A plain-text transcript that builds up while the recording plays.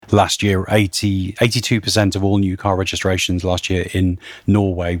last year. 82% of all new car registrations last year in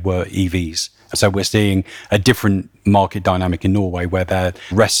Norway were EVs. So we're seeing a different market dynamic in Norway where they're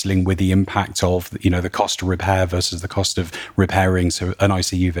wrestling with the impact of, the cost to repair versus the cost of repairing an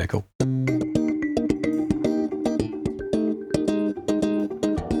ICU vehicle.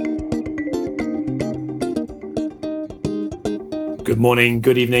 Good morning,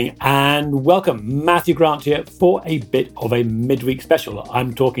 good evening, and welcome. Matthew Grant here for a bit of a midweek special.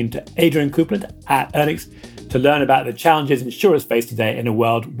 I'm talking to Adrian Coupland at Earnix to learn about the challenges insurers face today in a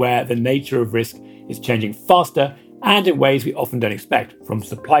world where the nature of risk is changing faster and in ways we often don't expect, from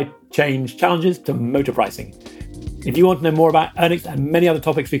supply chain challenges to motor pricing. If you want to know more about Earnix and many other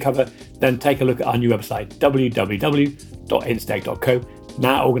topics we cover, then take a look at our new website, www.instech.co,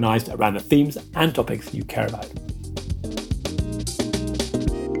 now organised around the themes and topics you care about.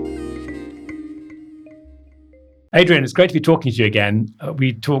 Adrian, it's great to be talking to you again.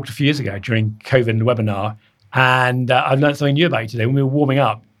 We talked a few years ago during COVID in the webinar, and I've learned something new about you today. When we were warming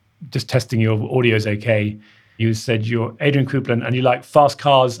up, just testing your audio is okay, you said you're Adrian Coupland and you like fast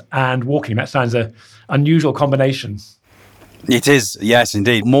cars and walking. That sounds an unusual combination. It is, yes,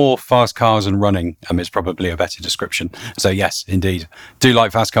 indeed. More fast cars and running is probably a better description. So yes, indeed. Do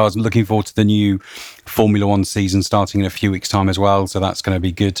like fast cars. I'm looking forward to the new Formula One season starting in a few weeks' time as well. So that's going to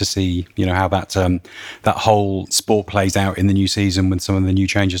be good to see, how that whole sport plays out in the new season with some of the new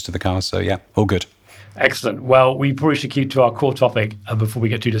changes to the cars. So yeah, all good. Excellent. Well, we probably should keep to our core topic before we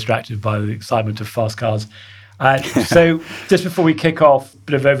get too distracted by the excitement of fast cars. So just before we kick off, a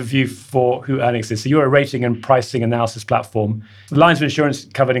bit of overview for who Earnix is. So you're a rating and pricing analysis platform. The lines of insurance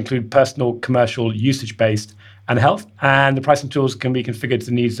covered include personal, commercial, usage-based, and health. And the pricing tools can be configured to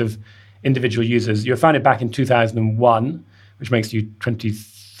the needs of individual users. You were founded back in 2001, which makes you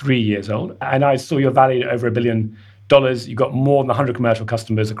 23 years old. And I saw you're valued at over $1 billion. You've got more than 100 commercial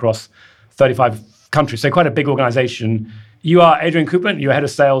customers across 35 countries. So quite a big organization. You are Adrian Coupland. You're head of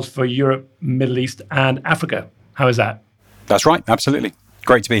sales for Europe, Middle East, and Africa. How is that? That's right. Absolutely.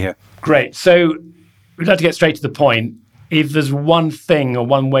 Great to be here. Great. So we'd like to get straight to the point. If there's one thing or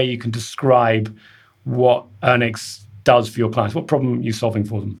one way you can describe what Earnix does for your clients, what problem are you solving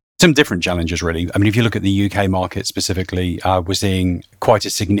for them? Some different challenges, really. If you look at the UK market specifically, we're seeing quite a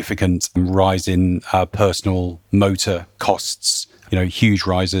significant rise in personal motor costs. Huge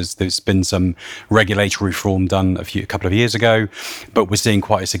rises. There's been some regulatory reform done a couple of years ago, but we're seeing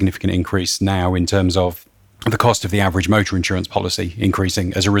quite a significant increase now in terms of the cost of the average motor insurance policy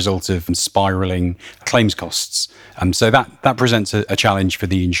increasing as a result of spiraling claims costs. So that presents a challenge for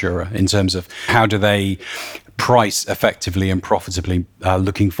the insurer in terms of how do they price effectively and profitably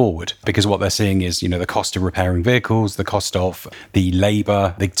looking forward, because what they're seeing is, the cost of repairing vehicles, the cost of the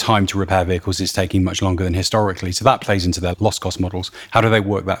labour, the time to repair vehicles is taking much longer than historically. So that plays into their loss cost models. How do they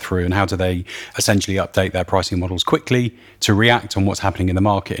work that through, and how do they essentially update their pricing models quickly to react on what's happening in the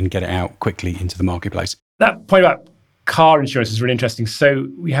market and get it out quickly into the marketplace? That point about car insurance is really interesting. So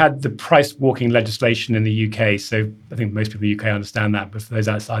we had the price walking legislation in the UK. So I think most people in the UK understand that, but for those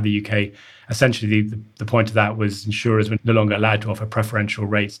outside the UK, essentially the point of that was insurers were no longer allowed to offer preferential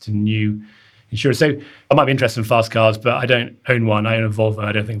rates to new insurers. So I might be interested in fast cars, but I don't own one. I own a Volvo.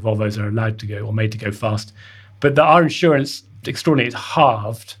 I don't think Volvos are allowed to go or made to go fast. But our insurance, extraordinarily, is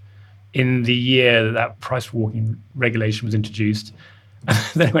halved in the year that price walking regulation was introduced. And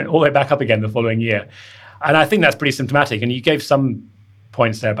then it went all the way back up again the following year. And I think that's pretty symptomatic. And you gave some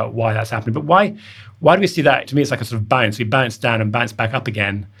points there about why that's happening. But why do we see that? To me, it's like a sort of bounce. We bounce down and bounce back up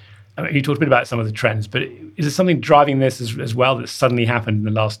again. You talked a bit about some of the trends, but is there something driving this as well that suddenly happened in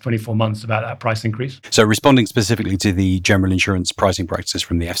the last 24 months about that price increase? So responding specifically to the general insurance pricing practices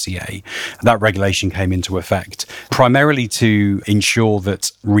from the FCA, that regulation came into effect primarily to ensure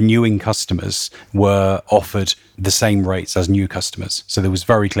that renewing customers were offered the same rates as new customers. So there was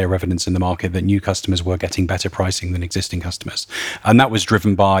very clear evidence in the market that new customers were getting better pricing than existing customers. And that was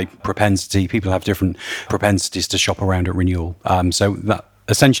driven by propensity. People have different propensities to shop around at renewal. So that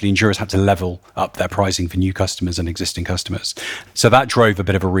essentially insurers had to level up their pricing for new customers and existing customers. So that drove a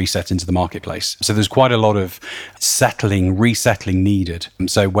bit of a reset into the marketplace. So there's quite a lot of resettling needed.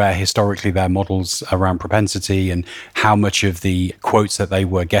 So where historically their models around propensity and how much of the quotes that they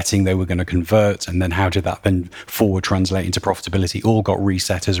were getting they were going to convert, and then how did that then forward translate into profitability, all got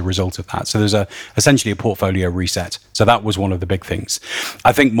reset as a result of that. So there's essentially a portfolio reset. So that was one of the big things.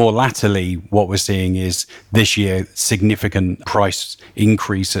 I think more latterly, what we're seeing is this year significant price increase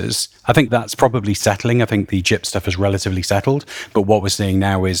increases, I think that's probably settling. I think the chip stuff is relatively settled. But what we're seeing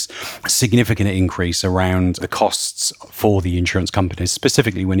now is a significant increase around the costs for the insurance companies,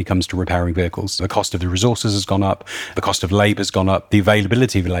 specifically when it comes to repairing vehicles. The cost of the resources has gone up. The cost of labor has gone up. The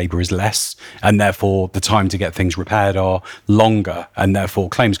availability of labor is less. And therefore, the time to get things repaired are longer. And therefore,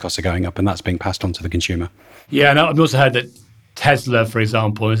 claims costs are going up. And that's being passed on to the consumer. Yeah, and I've also heard that Tesla, for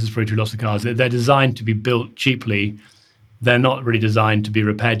example, this is pretty true lots of cars, they're designed to be built cheaply. They're not really designed to be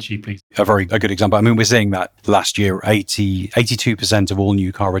repaired cheaply. A good example. I mean, we're seeing that last year, 82% of all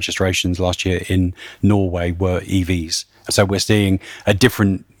new car registrations last year in Norway were EVs. So we're seeing a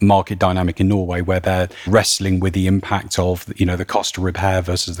different market dynamic in Norway where they're wrestling with the impact of, the cost of repair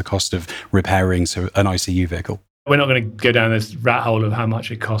versus the cost of repairing an ICU vehicle. We're not going to go down this rat hole of how much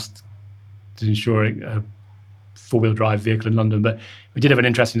it costs to insure a four-wheel drive vehicle in London, but we did have an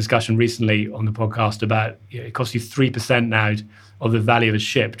interesting discussion recently on the podcast about it costs you 3% now of the value of a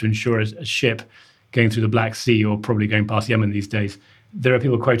ship to insure a ship going through the Black Sea or probably going past Yemen these days. There are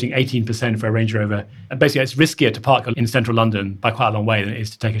people quoting 18% for a Range Rover. And basically, it's riskier to park in central London by quite a long way than it is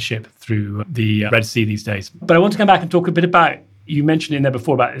to take a ship through the Red Sea these days. But I want to come back and talk a bit about, you mentioned in there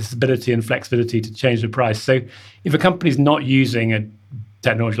before about this ability and flexibility to change the price. So if a company's not using a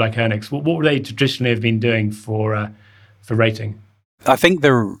technology like Earnix, what would they traditionally have been doing for rating? I think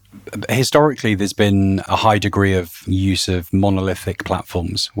historically there's been a high degree of use of monolithic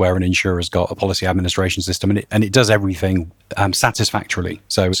platforms where an insurer's got a policy administration system and it does everything satisfactorily.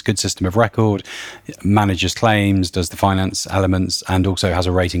 So it's a good system of record, manages claims, does the finance elements, and also has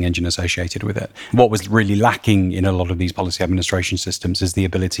a rating engine associated with it. What was really lacking in a lot of these policy administration systems is the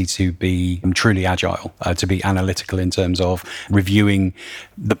ability to be truly agile, to be analytical in terms of reviewing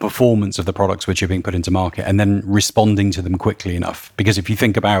the performance of the products which are being put into market and then responding to them quickly enough. Because if you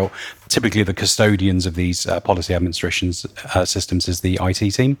think about typically the custodians of these policy administration systems is the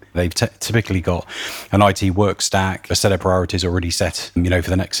IT team. They've typically got an IT work stack, a set of priorities already set, for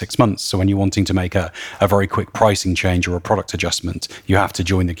the next 6 months. So when you're wanting to make a very quick pricing change or a product adjustment, you have to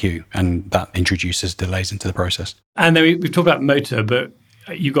join the queue, and that introduces delays into the process. And then we've talked about motor, but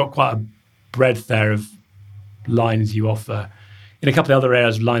you've got quite a breadth there of lines you offer. In a couple of other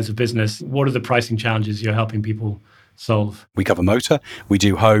areas, lines of business, what are the pricing challenges you're helping people solve? We cover motor, we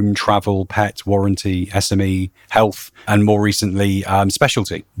do home, travel, pet, warranty, SME, health, and more recently,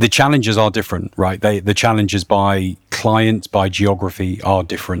 specialty. The challenges are different, right? The challenges by client, by geography are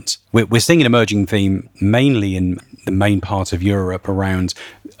different. We're seeing an emerging theme mainly in the main part of Europe around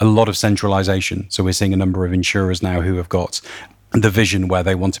a lot of centralization. So we're seeing a number of insurers now who have got the vision where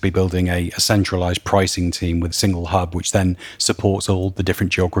they want to be building a centralized pricing team with a single hub, which then supports all the different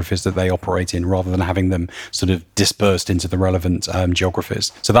geographies that they operate in rather than having them sort of dispersed into the relevant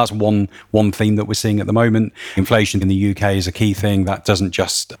geographies. So that's one theme that we're seeing at the moment. Inflation in the UK is a key thing. That doesn't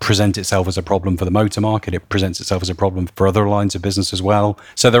just present itself as a problem for the motor market. It presents itself as a problem for other lines of business as well.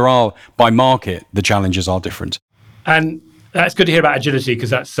 So by market, the challenges are different. And that's good to hear about agility, because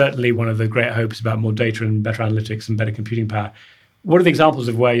that's certainly one of the great hopes about more data and better analytics and better computing power. What are the examples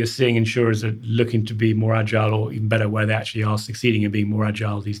of where you're seeing insurers are looking to be more agile, or even better, where they actually are succeeding in being more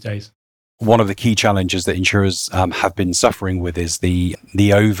agile these days? One of the key challenges that insurers have been suffering with is the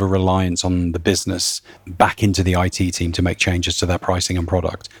over-reliance on the business back into the IT team to make changes to their pricing and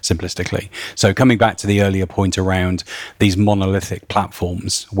product, simplistically. So coming back to the earlier point around these monolithic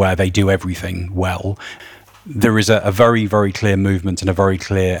platforms where they do everything well, there is a very, very clear movement and a very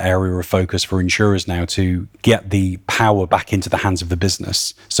clear area of focus for insurers now to get the power back into the hands of the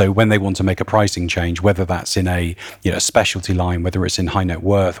business. So when they want to make a pricing change, whether that's in a specialty line, whether it's in high net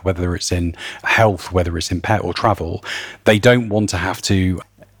worth, whether it's in health, whether it's in pet or travel, they don't want to have to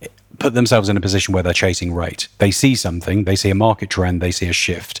put themselves in a position where they're chasing rate. They see something, they see a market trend, they see a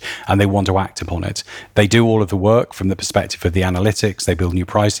shift, and they want to act upon it. They do all of the work from the perspective of the analytics, they build new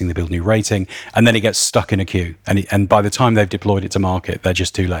pricing, they build new rating, and then it gets stuck in a queue. And by the time they've deployed it to market, they're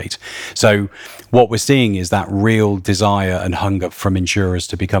just too late. So what we're seeing is that real desire and hunger from insurers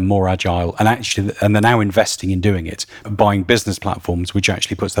to become more agile, and they're now investing in doing it, buying business platforms, which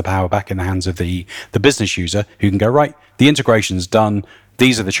actually puts the power back in the hands of the business user, who can go, right, the integration's done.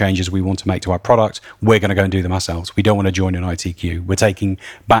 These are the changes we want to make to our product. We're going to go and do them ourselves. We don't want to join an IT queue. We're taking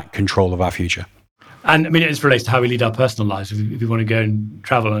back control of our future. And I mean, it relates to how we lead our personal lives. If we want to go and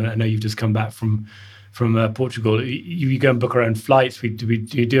travel, and I know you've just come back from Portugal, you go and book our own flights. We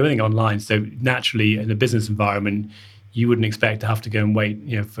do everything online. So naturally, in a business environment, you wouldn't expect to have to go and wait,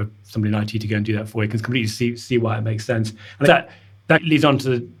 for somebody in IT to go and do that for you. You can completely see why it makes sense. And that leads on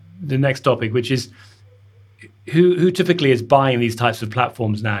to the next topic, which is who typically is buying these types of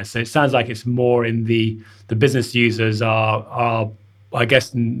platforms now. So it sounds like it's more in the business users are I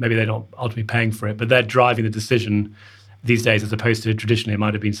guess maybe they're not ultimately paying for it, but they're driving the decision these days, as opposed to traditionally it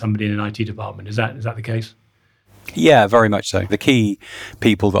might have been somebody in an IT department. Is that the case? Yeah, very much so. The key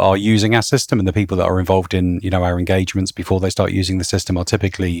people that are using our system and the people that are involved in, our engagements before they start using the system are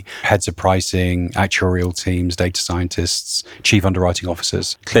typically heads of pricing, actuarial teams, data scientists, chief underwriting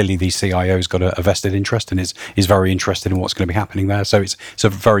officers. Clearly, the CIO's got a vested interest and is very interested in what's going to be happening there. So it's a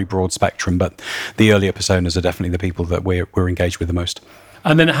very broad spectrum, but the earlier personas are definitely the people that we're engaged with the most.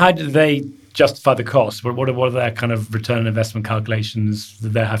 And then how do they justify the cost? What are their kind of return on investment calculations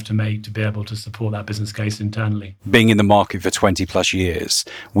that they have to make to be able to support that business case internally? Being in the market for 20 plus years,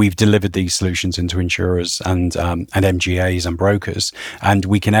 we've delivered these solutions into insurers and MGAs and brokers, and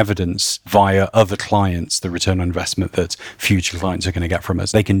we can evidence via other clients the return on investment that future clients are going to get from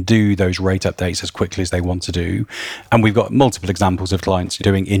us. They can do those rate updates as quickly as they want to do. And we've got multiple examples of clients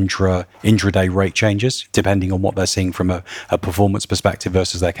doing intraday rate changes, depending on what they're seeing from a performance perspective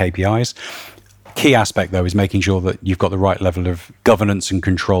versus their KPIs. Key aspect, though, is making sure that you've got the right level of governance and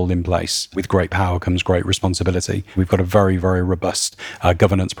control in place. With great power comes great responsibility. We've got a very, very robust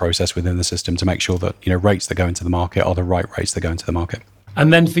governance process within the system to make sure that rates that go into the market are the right rates that go into the market.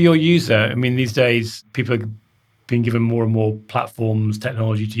 And then for your user, I mean, these days people are being given more and more platforms,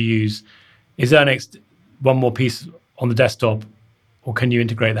 technology to use. Is Earnix one more piece on the desktop, or can you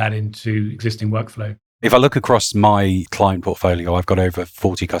integrate that into existing workflow? If I look across my client portfolio, I've got over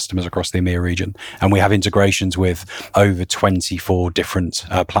 40 customers across the EMEA region, and we have integrations with over 24 different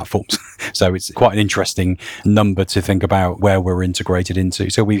platforms. So it's quite an interesting number to think about where we're integrated into.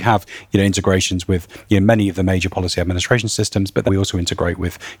 So we have, integrations with, many of the major policy administration systems, but we also integrate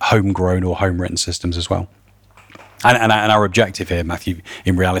with homegrown or home-written systems as well. And our objective here, Matthew,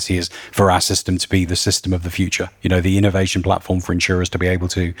 in reality is for our system to be the system of the future, the innovation platform for insurers to be able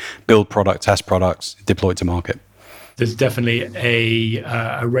to build product, test products, deploy it to market. There's definitely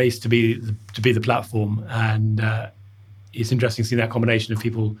a race to be the platform. And it's interesting seeing that combination of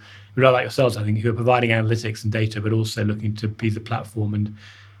people who are like yourselves, I think, who are providing analytics and data, but also looking to be the platform. And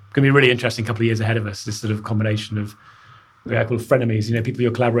it's going to be a really interesting couple of years ahead of us, this sort of combination of what I call frenemies, people you're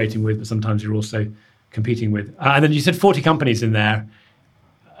collaborating with, but sometimes you're also competing with. And then you said 40 companies in there.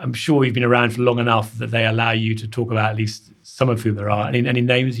 I'm sure you've been around for long enough that they allow you to talk about at least some of who there are. Any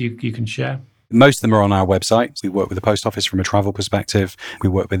names you can share? Most of them are on our website. We work with the Post Office from a travel perspective. We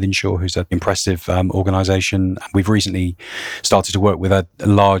work with Insure, who's an impressive organisation. We've recently started to work with a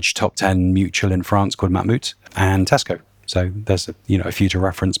large top 10 mutual in France called Matmut and Tesco. So there's a few to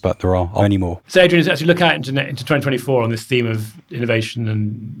reference, but there are many more. So Adrian, as you look out into 2024 on this theme of innovation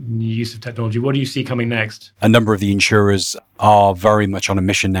and use of technology, what do you see coming next? A number of the insurers are very much on a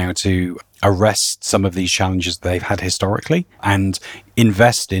mission now to arrest some of these challenges they've had historically and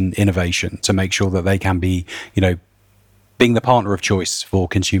invest in innovation to make sure that they can be, being the partner of choice for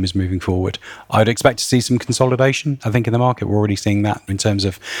consumers moving forward. I'd expect to see some consolidation, I think, in the market. We're already seeing that in terms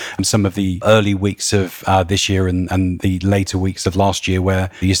of some of the early weeks of this year and the later weeks of last year, where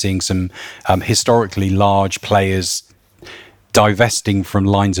you're seeing some historically large players divesting from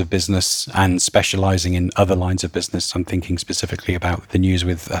lines of business and specializing in other lines of business. I'm thinking specifically about the news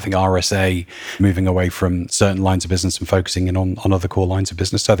with, I think, RSA moving away from certain lines of business and focusing in on other core lines of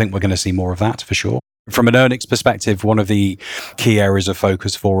business. So I think we're going to see more of that for sure. From an Earnix perspective, one of the key areas of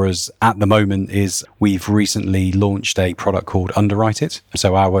focus for us at the moment is we've recently launched a product called Underwrite It.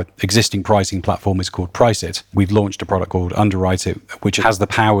 So our existing pricing platform is called Price It. We've launched a product called Underwrite It, which has the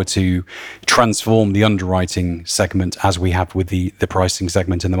power to transform the underwriting segment as we have with the pricing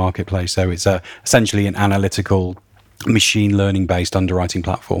segment in the marketplace. So it's essentially an analytical machine learning based underwriting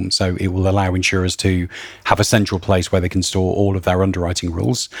platform. So it will allow insurers to have a central place where they can store all of their underwriting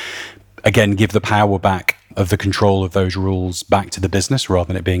rules. Again, give the power back of the control of those rules back to the business rather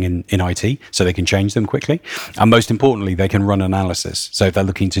than it being in IT, so they can change them quickly. And most importantly, they can run analysis. So if they're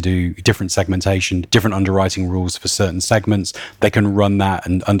looking to do different segmentation, different underwriting rules for certain segments, they can run that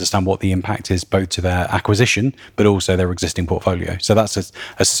and understand what the impact is both to their acquisition, but also their existing portfolio. So that's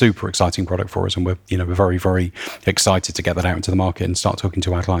a super exciting product for us. And we're very, very excited to get that out into the market and start talking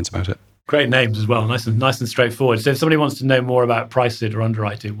to our clients about it. Great names as well, nice and straightforward. So if somebody wants to know more about Price It or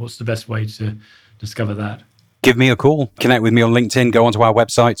Underwrite It, what's the best way to discover that? Give me a call, connect with me on LinkedIn, go onto our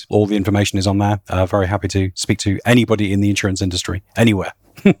website. All the information is on there. Very happy to speak to anybody in the insurance industry, anywhere.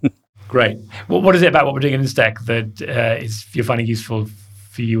 Great. What is it about what we're doing in Instech that you're finding useful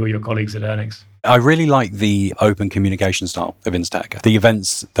for you or your colleagues at Earnix? I really like the open communication style of Instech. The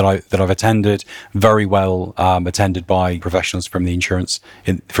events that I've attended, very well attended by professionals from the insurance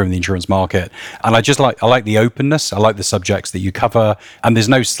market, and I like the openness. I like the subjects that you cover, and there's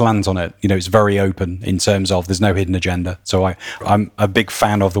no slant on it. It's very open in terms of there's no hidden agenda. So I'm a big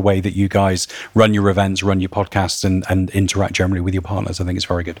fan of the way that you guys run your events, run your podcasts, and interact generally with your partners. I think it's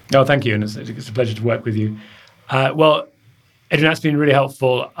very good. No, thank you, and it's a pleasure to work with you. Well, Adrian, that's been really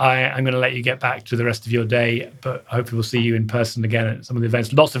helpful. I'm going to let you get back to the rest of your day, but hopefully we'll see you in person again at some of the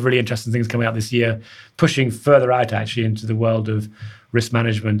events. Lots of really interesting things coming out this year, pushing further out actually into the world of risk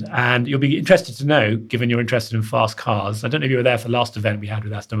management. And you'll be interested to know, given you're interested in fast cars, I don't know if you were there for the last event we had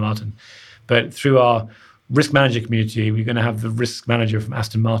with Aston Martin, but through our risk manager community, we're going to have the risk manager from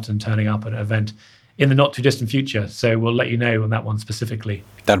Aston Martin turning up at an event in the not too distant future. So we'll let you know on that one specifically.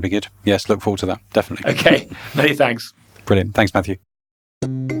 That'd be good. Yes, look forward to that. Definitely. Okay. Many thanks. Brilliant. Thanks, Matthew.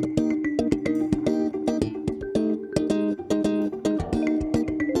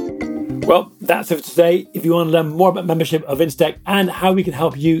 Well, that's it for today. If you want to learn more about membership of Instech and how we can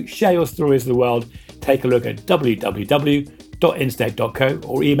help you share your stories with the world, take a look at www.instech.co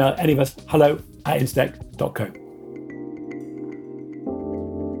or email any of us hello@instech.co.